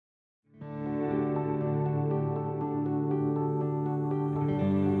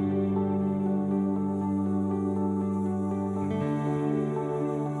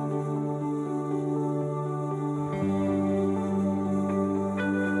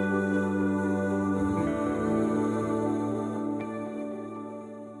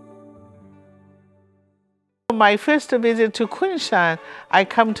my first visit to Kunshan, I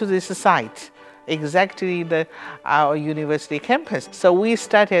come to this site, exactly our university campus. So we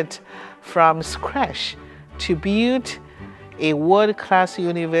started from scratch to build a world-class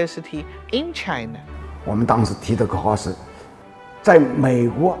university in China. 我们当时提的口号是，在美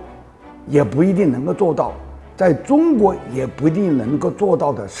国也不一定能够做到，在中国也不一定能够做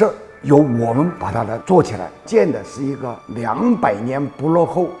到的事儿，由我们把它来做起来。建的是一个200年不落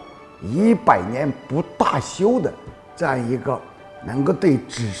后、100年不大修的这样一个，能够对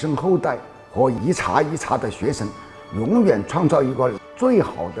子孙后代和一茬一茬的学生，永远创造一个最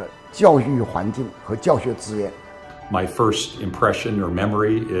好的教育环境和教学资源。 My first impression or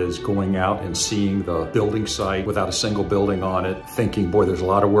memory is going out and seeing the building site without a single building on it, thinking, boy, there's a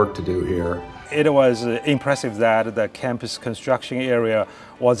lot of work to do here. It was impressive that the campus construction area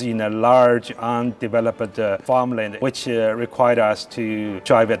was in a large undeveloped farmland, which required us to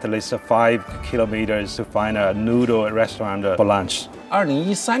drive at least 5 kilometers to find a noodle restaurant for lunch.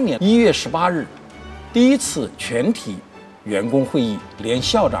 2013年1月18日，第一次全体员工会议，连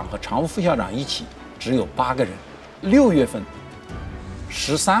校长和常务副校长一起，只有8个人。 6月份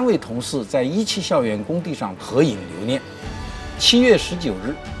，13位同事在一期校园工地上合影留念。7月19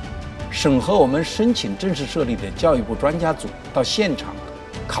日，审核我们申请正式设立的教育部专家组到现场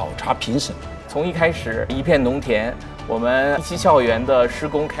考察评审。从一开始一片农田，我们一期校园的施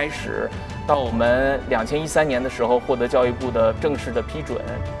工开始，到我们2013年的时候获得教育部的正式的批准，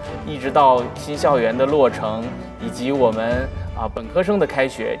一直到新校园的落成，以及我们。 本科生的开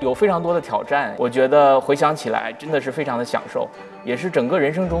学有非常多的挑战，我觉得回想起来真的是非常的享受，也是整个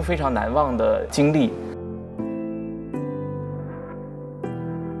人生中非常难忘的经历。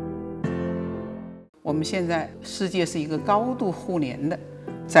我们现在世界是一个高度互联的，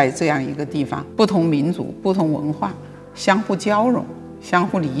在这样一个地方，不同民族、不同文化相互交融、相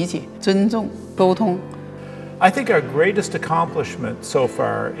互理解、尊重、沟通。 I think our greatest accomplishment so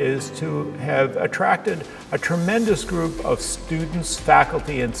far is to have attracted a tremendous group of students,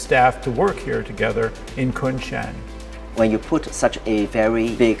 faculty, and staff to work here together in Kunshan. When you put such a very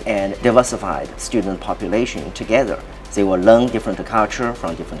big and diversified student population together, they will learn different culture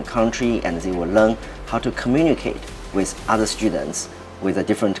from different country, and they will learn how to communicate with other students with a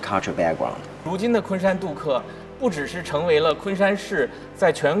different cultural background. 如今的昆山杜克。 不只是成为了昆山市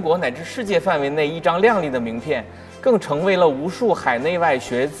在全国乃至世界范围内一张亮丽的名片，更成为了无数海内外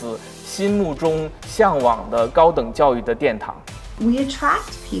学子心目中向往的高等教育的殿堂。We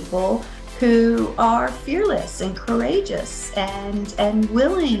attract people who are fearless and courageous and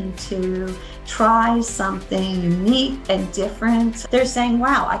willing to try something unique and different. They're saying,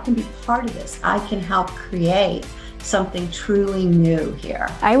 "Wow, I can be part of this. I can help create." Something truly new here.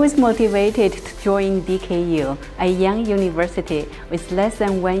 I was motivated to join DKU, a young university with less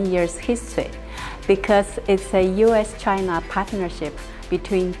than 1 year's history, because it's a US-China partnership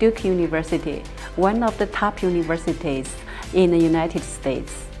between Duke University, one of the top universities in the United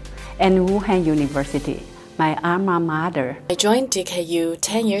States, and Wuhan University, my alma mater. I joined DKU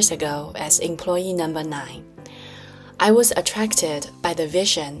 10 years ago as employee number 9. I was attracted by the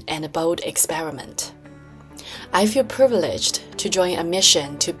vision and bold experiment. I feel privileged to join a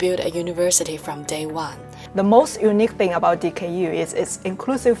mission to build a university from day one. The most unique thing about DKU is its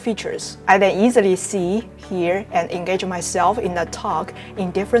inclusive features. I can easily see, hear, and engage myself in a talk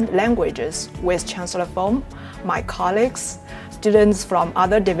in different languages with Chancellor Fong, my colleagues, students from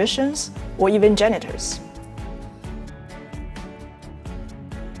other divisions, or even janitors.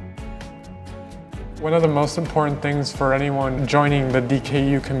 One of the most important things for anyone joining the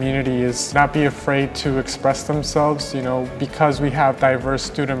DKU community is not be afraid to express themselves, because we have diverse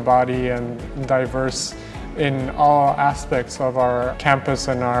student body and diverse in all aspects of our campus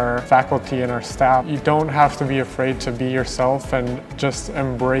and our faculty and our staff. You don't have to be afraid to be yourself and just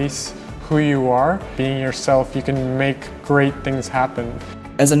embrace who you are. Being yourself, you can make great things happen.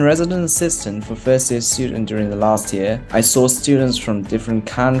 As a resident assistant for first-year students during the last year, I saw students from different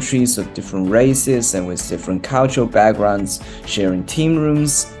countries of different races and with different cultural backgrounds sharing team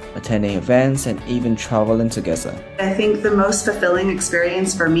rooms, attending events, and even traveling together. I think the most fulfilling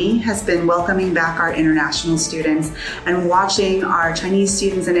experience for me has been welcoming back our international students and watching our Chinese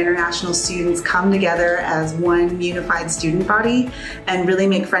students and international students come together as one unified student body and really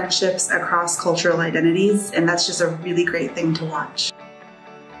make friendships across cultural identities, and that's just a really great thing to watch.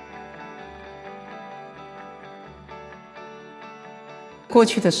 过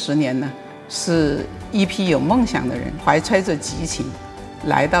去的10年呢，是一批有梦想的人，怀揣着激情，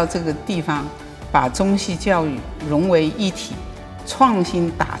来到这个地方，把中西教育融为一体，创新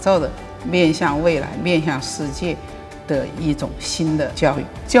打造的面向未来、面向世界的一种新的教育。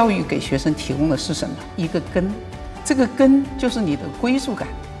教育给学生提供的是什么？一个根，这个根就是你的归属感。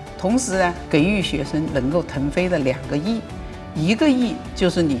同时呢，给予学生能够腾飞的2个翼，一个翼就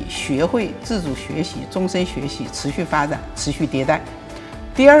是你学会自主学习、终身学习、持续发展、持续迭代；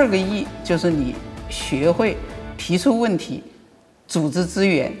第2个翼就是你学会提出问题、组织资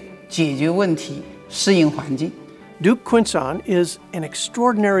源、解决问题、适应环境。Duke Kunshan is an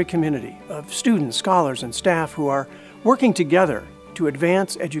extraordinary community of students, scholars, and staff who are working together to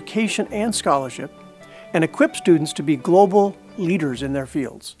advance education and scholarship and equip students to be global leaders in their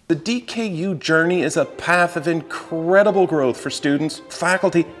fields. The DKU journey is a path of incredible growth for students,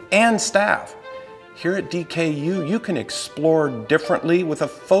 faculty, and staff. Here at DKU, you can explore differently with a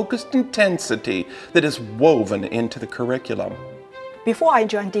focused intensity that is woven into the curriculum. Before I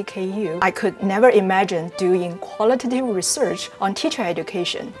joined DKU, I could never imagine doing qualitative research on teacher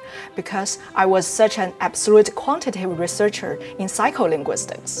education because I was such an absolute quantitative researcher in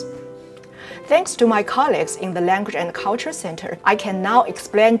psycholinguistics. Thanks to my colleagues in the Language and Culture Center, I can now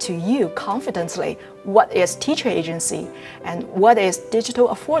explain to you confidently what is teacher agency and what is digital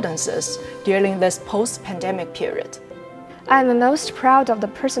affordances during this post-pandemic period. I'm most proud of the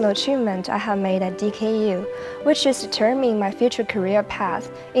personal achievement I have made at DKU, which is determining my future career path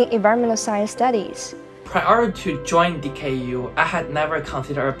in environmental science studies. Prior to joining DKU, I had never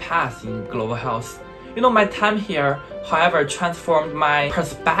considered a path in global health. My time here, however, transformed my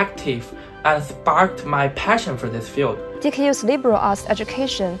perspective and sparked my passion for this field. DKU's liberal arts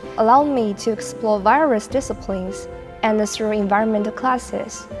education allowed me to explore various disciplines, and through environmental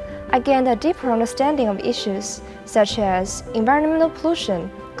classes, I gained a deeper understanding of issues such as environmental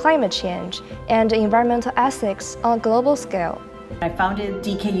pollution, climate change, and environmental ethics on a global scale. I founded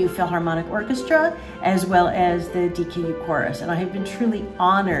DKU Philharmonic Orchestra as well as the DKU Chorus, and I have been truly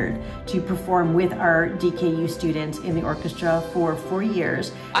honored to perform with our DKU students in the orchestra for 4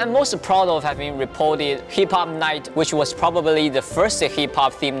 years. I'm most proud of having reported Hip Hop Night, which was probably the first hip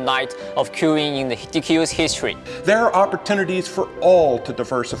hop themed night of queuing in the DKU's history. There are opportunities for all to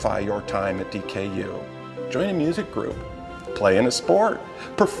diversify your time at DKU. Join a music group, play in a sport,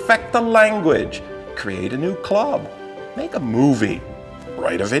 perfect the language, create a new club, make a movie,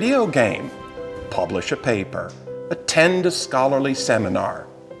 write a video game, publish a paper, attend a scholarly seminar,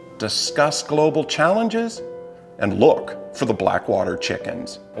 discuss global challenges, and look for the Blackwater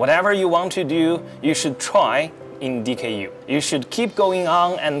chickens. Whatever you want to do, you should try in DKU. You should keep going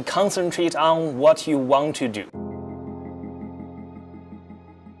on and concentrate on what you want to do.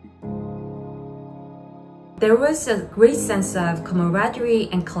 There was a great sense of camaraderie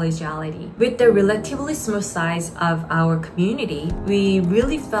and collegiality. With the relatively small size of our community, we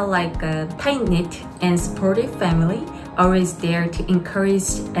really felt like a tight-knit and supportive family, always there to encourage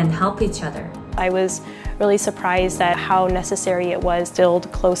and help each other. I was really surprised at how necessary it was to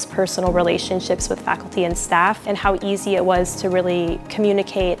build close personal relationships with faculty and staff, and how easy it was to really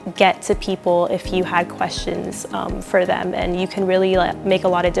communicate, get to people if you had questions for them. And you can really make a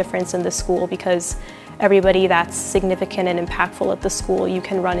lot of difference in the school because everybody that's significant and impactful at the school you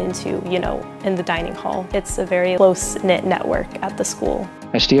can run into, in the dining hall. It's a very close-knit network at the school.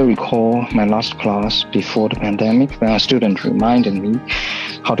 I still recall my last class before the pandemic when a student reminded me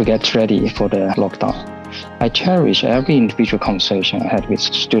how to get ready for the lockdown. I cherish every individual conversation I had with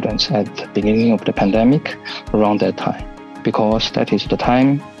students at the beginning of the pandemic around that time, because that is the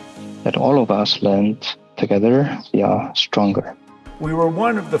time that all of us learned together we are stronger. We were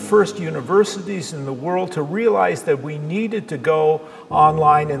one of the first universities in the world to realize that we needed to go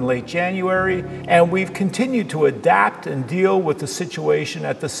online in late January, and we've continued to adapt and deal with the situation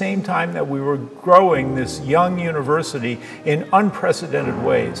at the same time that we were growing this young university in unprecedented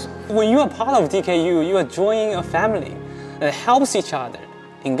ways. When you are part of DKU, you are joining a family that helps each other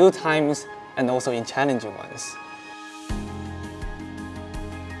in good times and also in challenging ones.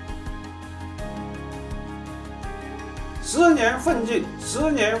 10年奋进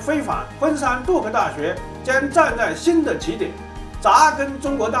，10年非凡，昆山杜克大学将站在新的起点，扎根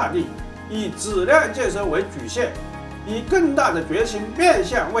中国大地，以质量建设为主线，以更大的决心面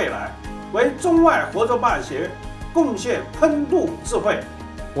向未来，为中外合作办学贡献喷度智慧。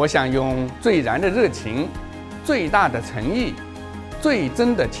我想用最燃的热情、最大的诚意、最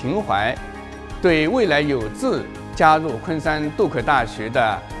真的情怀，对未来有志加入昆山杜克大学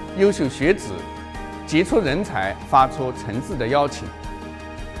的优秀学子、杰出人才发出诚挚的邀请，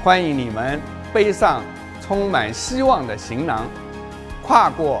欢迎你们背上充满希望的行囊，跨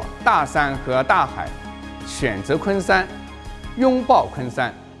过大山和大海，选择昆山，拥抱昆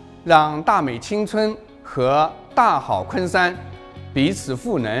山，让大美青春和大好昆山彼此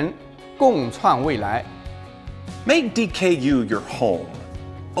赋能，共创未来。Make DKU your home.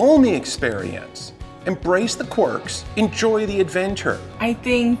 Own the experience. Embrace the quirks. Enjoy the adventure. I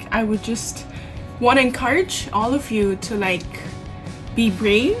think I would just want to encourage all of you to be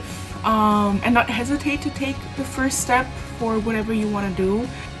brave and not hesitate to take the first step for whatever you want to do.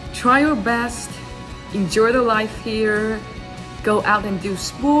 Try your best, enjoy the life here, go out and do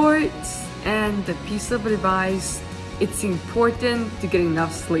sports, and the piece of advice, it's important to get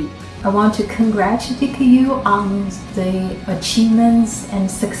enough sleep. I want to congratulate DKU on the achievements and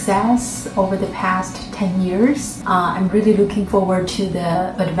success over the past 10 years. I'm really looking forward to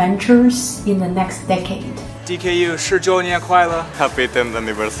the adventures in the next decade. DKU 10周年快乐 Happy 10th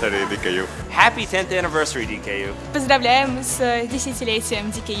anniversary DKU. Happy 10th anniversary DKU. Поздравляем с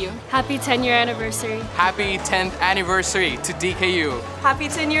десятилетием DKU. Happy 10-year anniversary. Happy 10th anniversary to DKU. Happy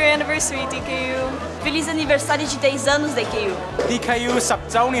 10-year anniversary DKU. Feliz aniversário de 10 anos DKU. DKU 10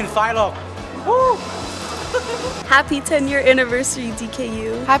周年快乐 Happy 10-year anniversary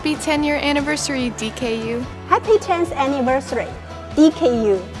DKU. Happy 10-year anniversary DKU. Happy 10th anniversary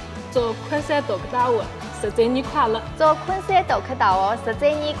DKU. 祝昆山杜克大学10周年快乐。祝昆山杜克大学10周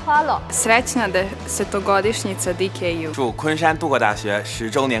年快乐。Srećna 10-godišnjica DKU. 祝昆山杜克大学10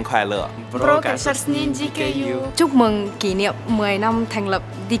周年快乐。Broker Sharsnin DKU. Chúc mừng kỷ niệm 10 năm thành lập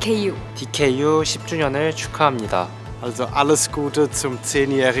DKU. DKU 10주년을 축하합니다. Also alles Gute zum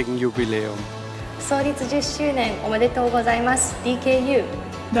 10-jährigen Jubiläum. 創立10周年おめでとうございます DKU.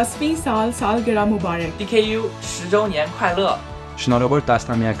 10वीं साल सालगिरह मुबारक. DKU 10周年快乐。Шановні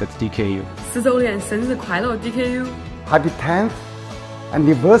Тастам'якат DKU. 10周年生日快乐 DKU. Happy 10th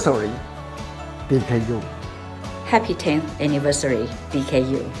anniversary DKU. Happy 10th anniversary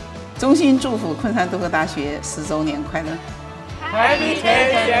DKU. 衷心祝福昆山杜克大学10周年快乐。Happy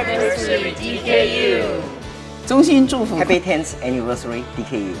 10th anniversary DKU. 衷心祝福 Happy 10th anniversary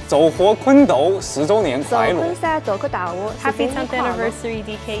DKU. 走活昆斗10周年快乐。昆山杜克大學 Happy 10th anniversary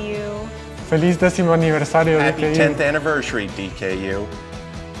DKU. Feliz décimo aniversario Happy DKU. 10th anniversary DKU.